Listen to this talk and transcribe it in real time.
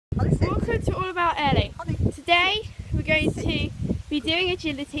Welcome to All About Ellie. Today we're going to be doing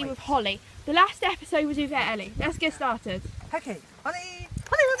agility with Holly. The last episode was with Ellie. Let's get started. Okay, Holly,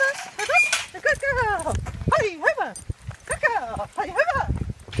 over, good girl. Holly, over, good girl. Holly, over,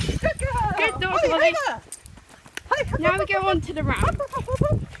 good girl. Good dog, Holly. Holly. Now we go on to the round. Come on,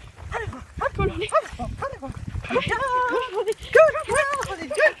 Holly. Good girl.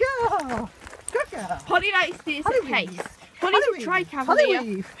 Good girl. Good girl. Holly likes to do this at pace. Holly's a tri-cavalier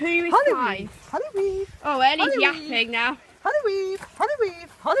who is 5. Holly weave. Oh, Ellie's yapping now. Holly weave. Holly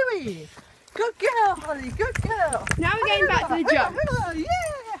weave. Holly weave. Good girl, Holly. Good girl. Now we're going back to the jump. Yeah,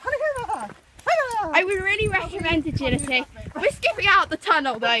 Holly, over. I would really recommend agility. We're skipping out the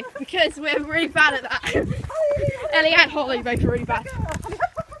tunnel though because we're really bad at that. Ellie and Holly both really bad.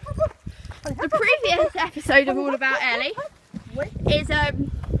 The previous episode of All About Ellie is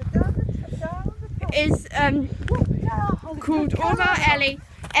called All About Ellie,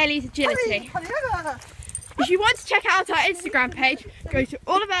 Ellie's Agility. If you want to check out our Instagram page, go to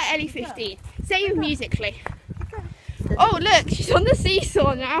All About Ellie 15. Save musically. Oh look, she's on the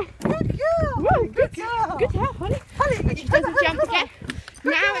seesaw now. Good girl. Whoa, good girl. Good job, Holly. And she doesn't jump again.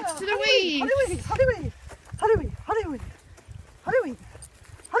 Now it's to the weave. Holly weave. Holly weave. Holly weave. Holly weave.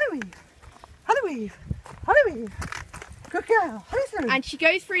 Holly weave. Holly weave. Holly weave. Good girl. And she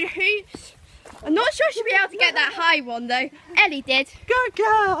goes through the hoops. I'm not sure she'll be able to get that high one though. Ellie did. Good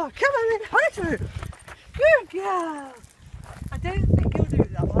girl. Come on in. Holly through. Good girl. I don't think you'll do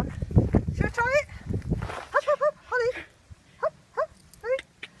that one. Shall I try it? Hop, hop, hop. Holly. Hop, hop. Holly.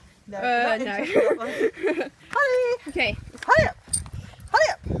 No. No. Holly. Okay. Holly up. Holly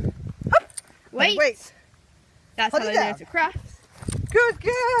up. Hop. Wait. That's Holly how I down. know to crafts. Good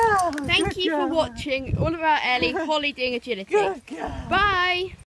girl. Thank Good you for girl. watching All About Ellie, Holly doing agility. Good girl. Bye.